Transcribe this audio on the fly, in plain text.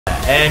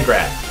And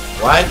grab.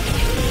 Why?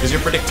 Because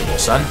you're predictable,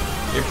 son.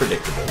 You're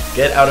predictable.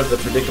 Get out of the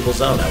predictable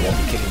zone. I won't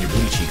be kicking your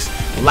booty cheeks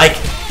like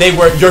they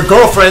were your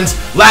girlfriends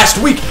last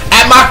week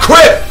at my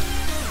crib!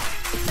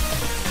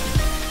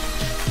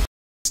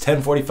 It's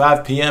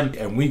 10:45 p.m.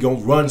 and we gonna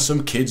run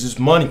some kids'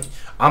 money.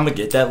 I'm gonna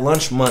get that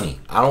lunch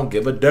money. I don't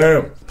give a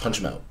damn. Punch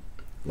him out.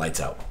 Lights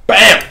out.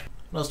 BAM!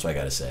 What else do I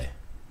gotta say?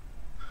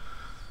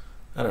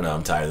 I don't know.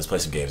 I'm tired. Let's play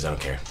some games. I don't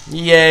care.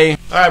 Yay.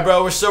 Alright,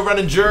 bro. We're still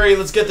running jury.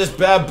 Let's get this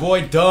bad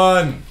boy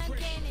done.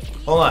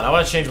 Hold on. I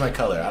want to change my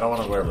color. I don't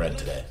want to wear red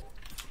today.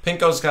 Pink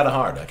goes kind of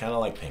hard. I kind of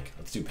like pink.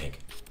 Let's do pink.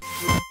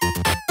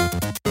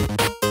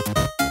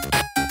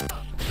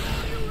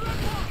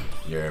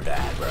 You're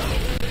bad, bro.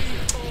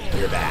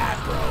 You're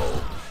bad, bro.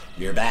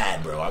 You're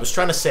bad, bro. I was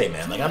trying to say,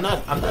 man, like I'm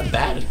not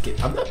bad at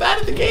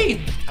the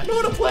game. I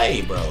know how to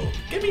play, bro.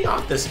 Get me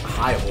off this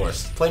high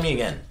horse. Play me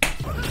again.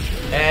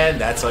 And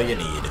that's all you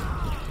need.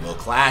 We'll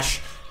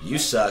clash. You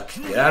suck.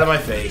 Get out of my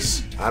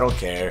face. I don't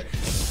care.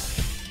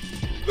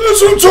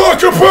 That's what I'm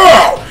talking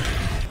about!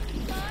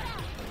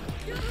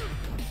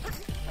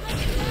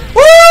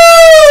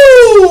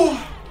 Woo!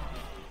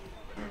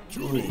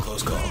 Ooh,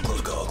 close call,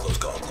 close call, close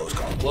call, close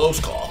call, close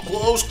call,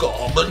 close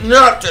call, but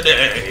not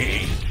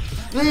today!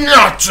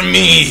 Not to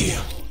me!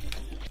 I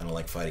don't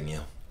like fighting you.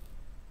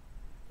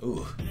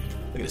 Ooh,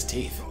 look at his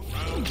teeth.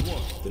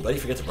 Did Buddy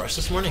forget to brush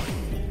this morning?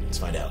 Let's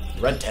find out.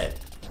 Red Ted.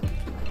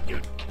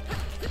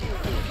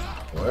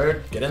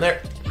 Word, get in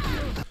there.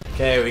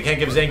 Okay, we can't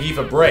give Zangief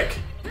a break.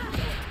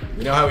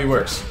 We know how he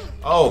works.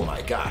 Oh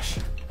my gosh.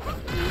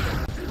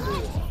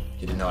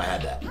 You didn't know I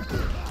had that.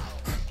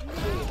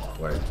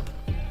 Word.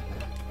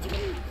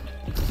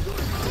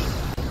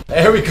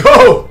 There we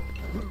go!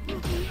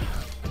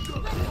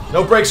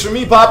 No breaks for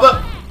me,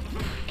 Papa!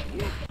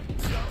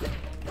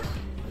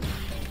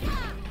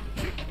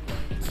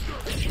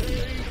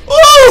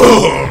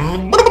 Ooh!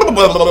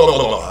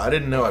 I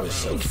didn't know I was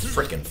so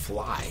freaking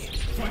fly.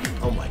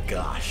 Oh my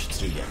gosh. Let's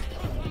do it again.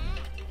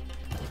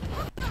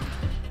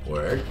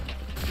 Word.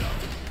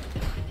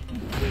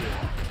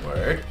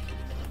 Word.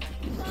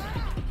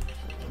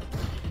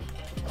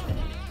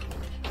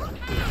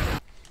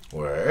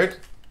 Word.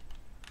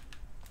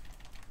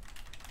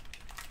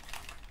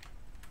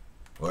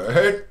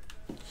 Word.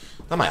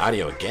 Not my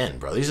audio again,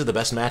 bro. These are the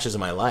best matches of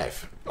my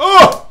life.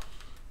 Oh!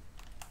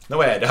 No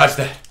way I dodged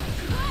that.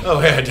 No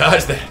way I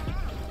dodged that.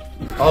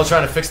 All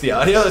trying to fix the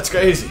audio? That's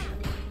crazy.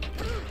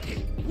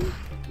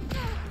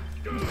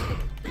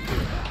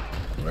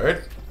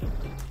 Word.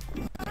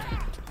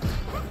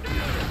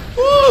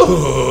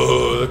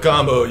 Ooh, the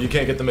combo. You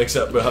can't get the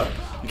mix-up, bro.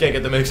 You can't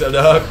get the mix-up,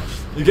 dog.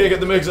 You can't get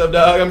the mix-up,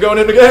 dog. I'm going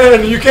in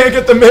again. You can't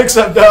get the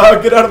mix-up,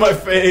 dog. Get out of my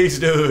face,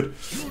 dude.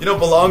 You don't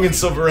belong in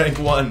Silver Rank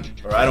 1.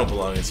 Or I don't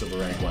belong in Silver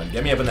Rank 1.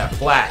 Get me up in that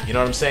plat. You know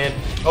what I'm saying?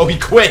 Oh, he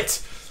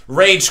quit.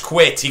 Rage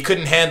quit. He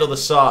couldn't handle the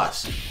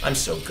sauce. I'm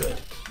so good.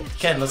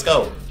 Ken, let's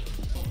go.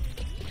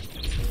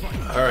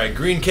 Alright,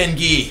 Green Ken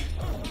Gi.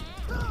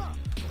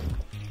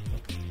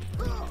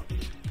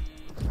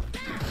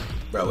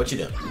 Bro, what you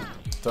doing?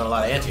 Throwing a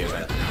lot of anti-airs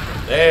right now.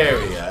 There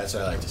we go. That's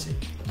what I like to see.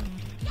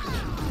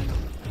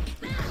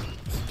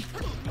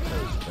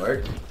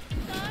 Word.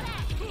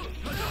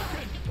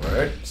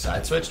 Word.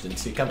 Side switch. Didn't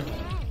see it coming.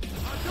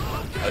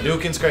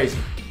 Hadouken's crazy.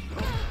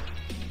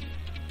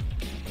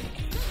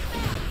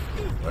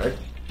 Word.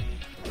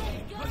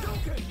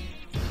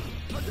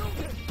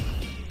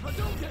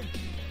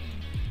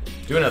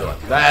 Do another one.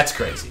 That's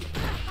crazy.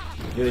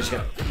 You just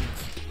gonna.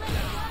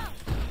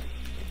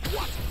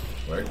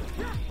 Word.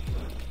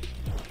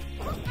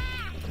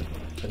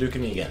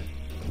 Hadouken me again.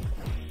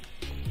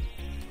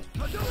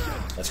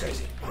 That's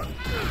crazy.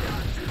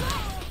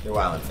 You're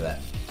wildin' for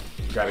that.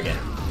 Grab again.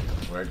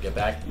 Word, get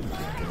back.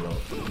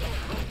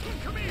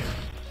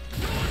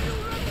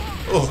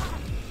 Oh,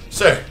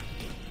 sir.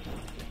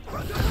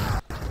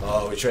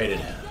 Oh, we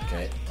traded.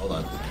 Okay, hold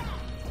on.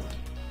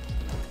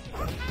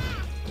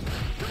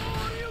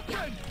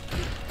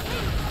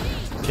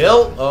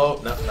 Kill? Oh,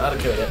 no, not a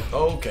kill yet.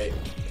 Okay.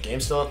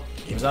 Game's not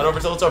over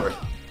till it's over.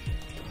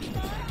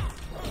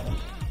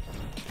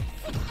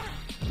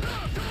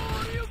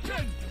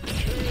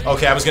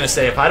 Okay, I was gonna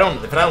say if I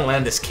don't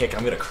land this kick,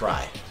 I'm gonna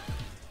cry.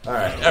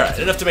 Alright,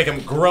 enough to make a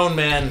grown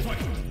man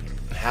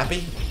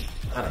happy?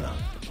 I don't know.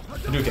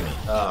 Hadouken me.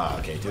 Oh,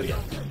 okay, do it again.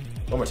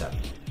 One more time.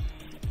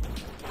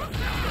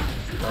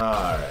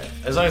 Alright.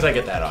 As long as I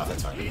get that off,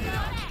 that's fine.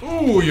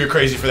 Ooh, you're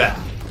crazy for that.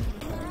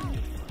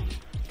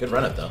 Good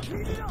run up though.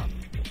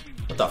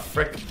 What the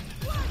frick?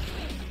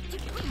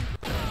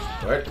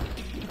 Word.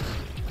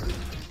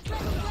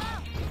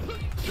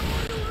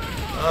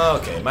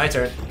 Okay, my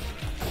turn.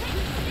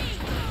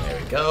 There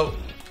we go.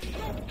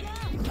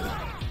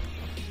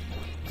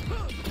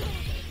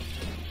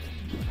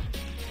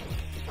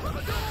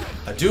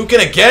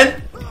 Hadouken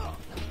again?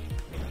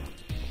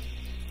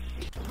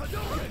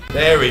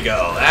 There we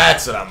go.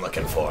 That's what I'm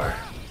looking for.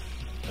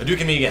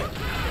 Hadouken me again.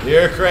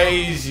 You're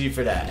crazy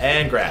for that.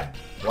 And grab.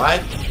 Why?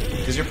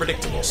 Because you're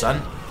predictable,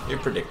 son. You're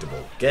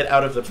predictable. Get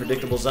out of the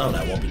predictable zone.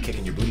 I won't be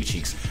kicking your booty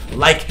cheeks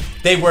like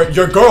they were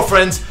your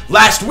girlfriends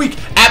last week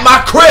at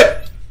my crib.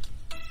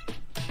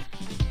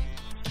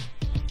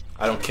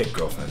 I don't kick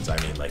girlfriends. I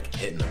mean, like,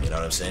 hitting them. You know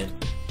what I'm saying?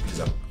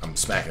 Because I'm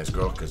smacking this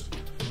girl because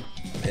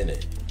I'm hitting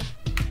it.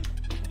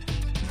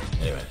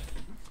 Anyway,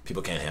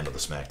 people can't handle the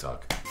smack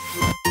talk.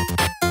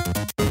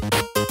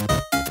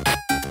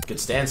 Good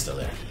standstill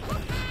there.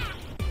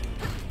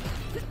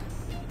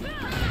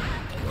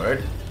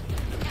 Word.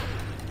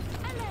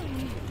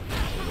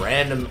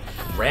 Random.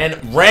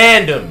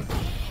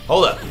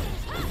 Hold up.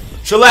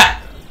 Chillax.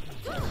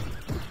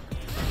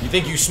 You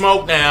think you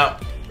smoke now?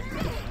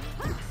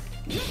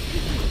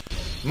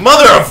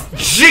 Mother of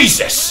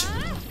Jesus!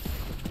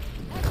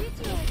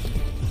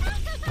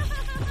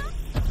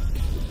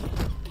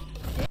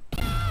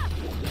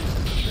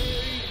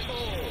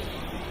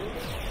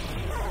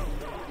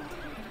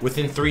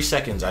 Within 3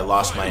 seconds, I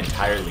lost my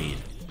entire lead.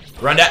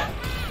 Run that!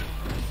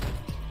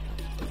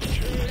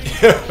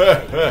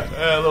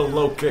 A little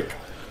low kick.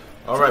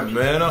 Alright,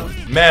 man up.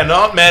 Man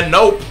up, man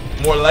nope.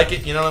 More like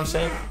it, you know what I'm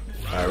saying?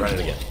 Alright, run it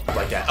again.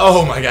 Like that.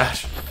 Oh my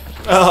gosh.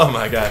 Oh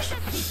my gosh.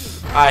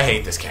 I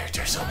hate this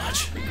character so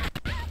much.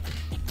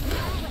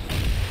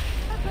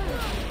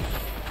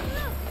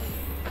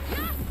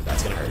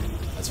 That's gonna hurt.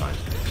 That's fine.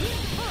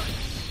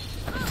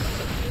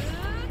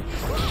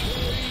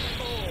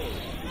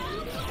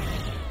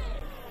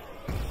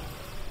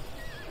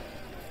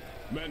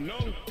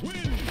 Manon win.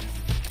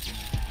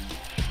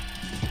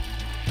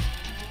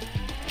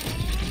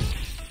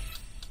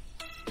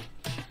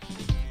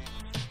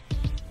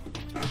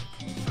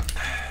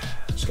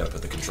 Just gotta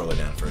put the controller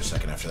down for a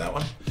second after that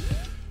one.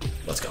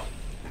 Let's go.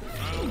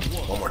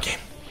 One more game.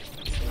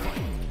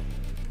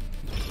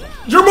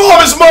 Your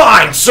mom is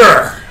mine,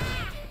 sir!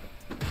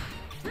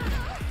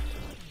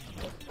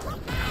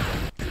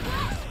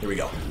 Here we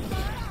go.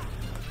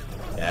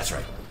 Yeah, that's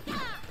right.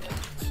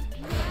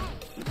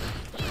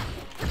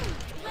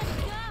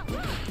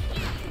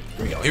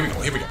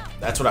 Here we go.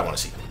 That's what I want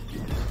to see.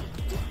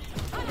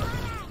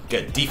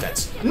 Good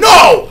defense.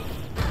 No!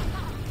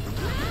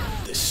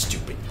 This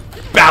stupid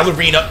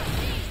ballerina.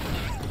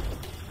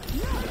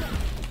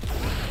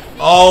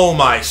 Oh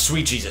my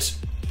sweet Jesus.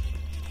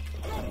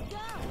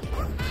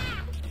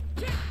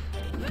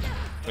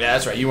 Yeah,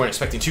 that's right. You weren't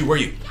expecting to, were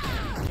you?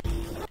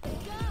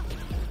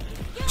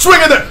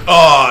 Swing in there!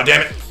 Oh,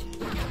 damn it.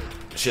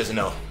 She doesn't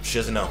know. She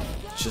doesn't know.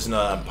 She doesn't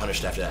know I'm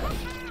punished after that.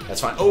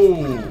 That's fine.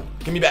 Oh,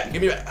 give me back.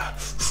 Give me back.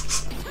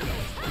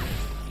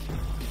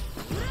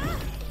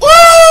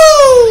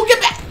 Woo!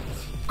 Get back!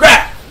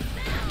 Grab!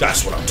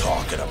 That's what I'm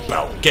talking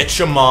about. Get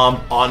your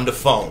mom on the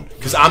phone.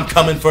 Because I'm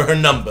coming for her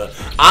number.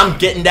 I'm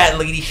getting that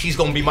lady. She's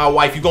going to be my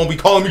wife. You're going to be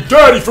calling me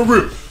daddy for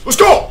real. Let's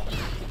go!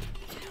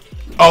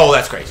 Oh,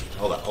 that's crazy.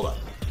 Hold up, hold up.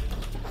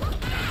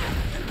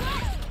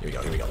 Here we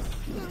go, here we go.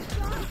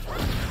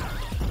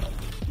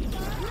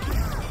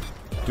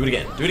 Do it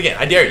again. Do it again.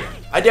 I dare you.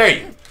 I dare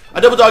you. I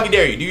double doggy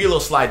dare you. Do your little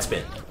slide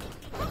spin.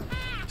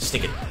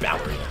 Stick it,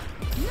 ballerina.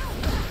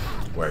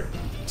 Word.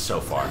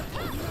 So far.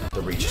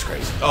 The reach is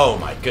crazy. Oh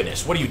my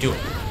goodness. What are you doing?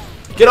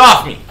 Get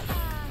off me!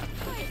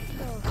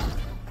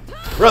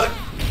 Brother!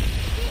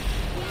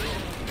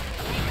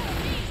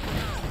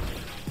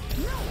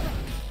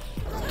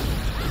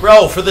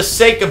 Bro, for the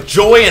sake of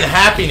joy and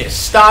happiness,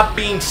 stop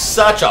being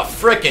such a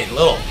frickin'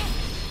 little...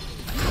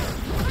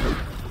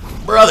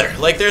 Brother,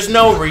 like, there's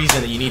no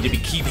reason that you need to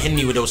keep hitting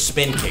me with those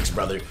spin kicks,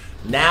 brother.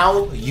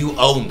 Now, you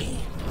owe me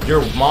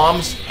your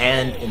mom's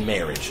hand in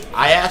marriage.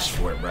 I asked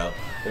for it, bro.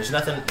 There's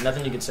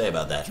nothing you can say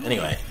about that.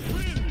 Anyway.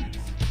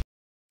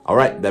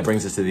 Alright, that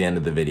brings us to the end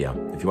of the video.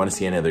 If you want to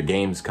see any other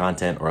games,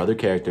 content, or other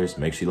characters,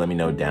 make sure you let me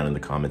know down in the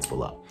comments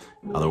below.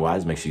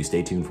 Otherwise, make sure you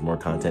stay tuned for more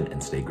content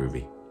and stay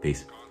groovy.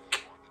 Peace.